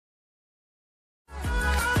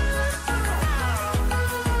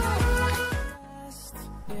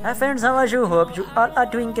Hi friends, how are you? Hope you all are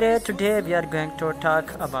doing great. Today we are going to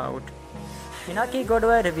talk about Iñaki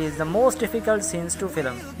Godoy reveals the most difficult scenes to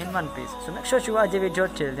film in One Piece. So make sure you watch the video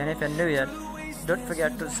till then. If you're new here, don't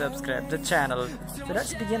forget to subscribe the channel. So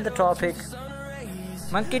let's begin the topic.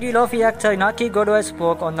 Monkey D. Luffy actor Iñaki Godoy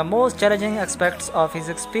spoke on the most challenging aspects of his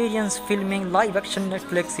experience filming live-action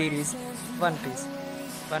Netflix series One Piece.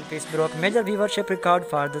 One Piece broke major viewership record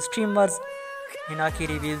for the streamers. Iñaki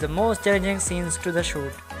revealed the most challenging scenes to the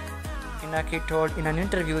shoot. Iñaki told in an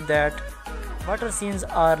interview that water scenes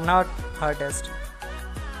are not hardest.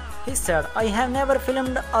 He said, "I have never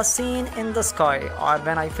filmed a scene in the sky or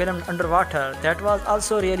when I filmed underwater that was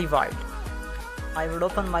also really wide. I would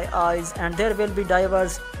open my eyes and there will be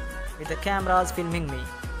divers with the cameras filming me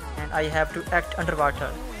and I have to act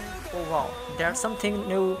underwater. Oh wow, that's something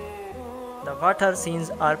new. The water scenes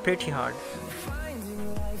are pretty hard.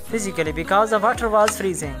 Physically because the water was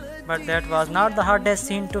freezing, but that was not the hardest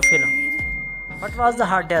scene to film. What was the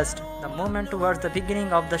hardest? The moment towards the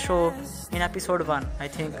beginning of the show in episode 1, I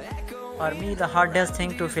think. For me, the hardest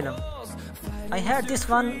thing to film. I had this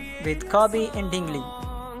one with Kobe in Dingley,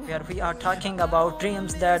 where we are talking about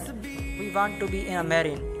dreams that we want to be in a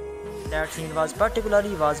marine. That scene was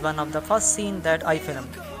one of the first scenes that I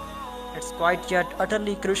filmed. It's quite yet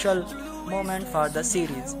utterly crucial moment for the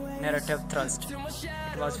series narrative thrust.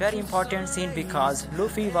 It was very important scene because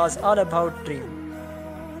Luffy was all about dream.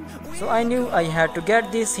 So I knew I had to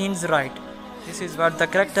get these scenes right. This is what the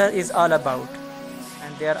character is all about.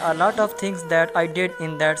 And there are a lot of things that I did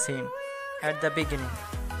in that scene at the beginning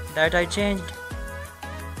that I changed.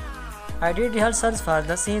 I did rehearsals for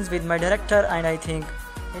the scenes with my director and I think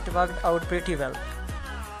it worked out pretty well.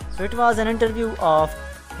 So it was an interview of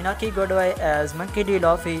Iñaki Godoy as Monkey D.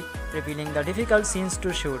 Luffy revealing the difficult scenes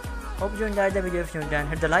to shoot. Hope you enjoyed the video. If you did,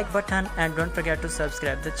 hit the like button and don't forget to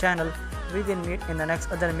subscribe the channel. We will meet in the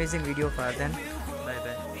next other amazing video. For then,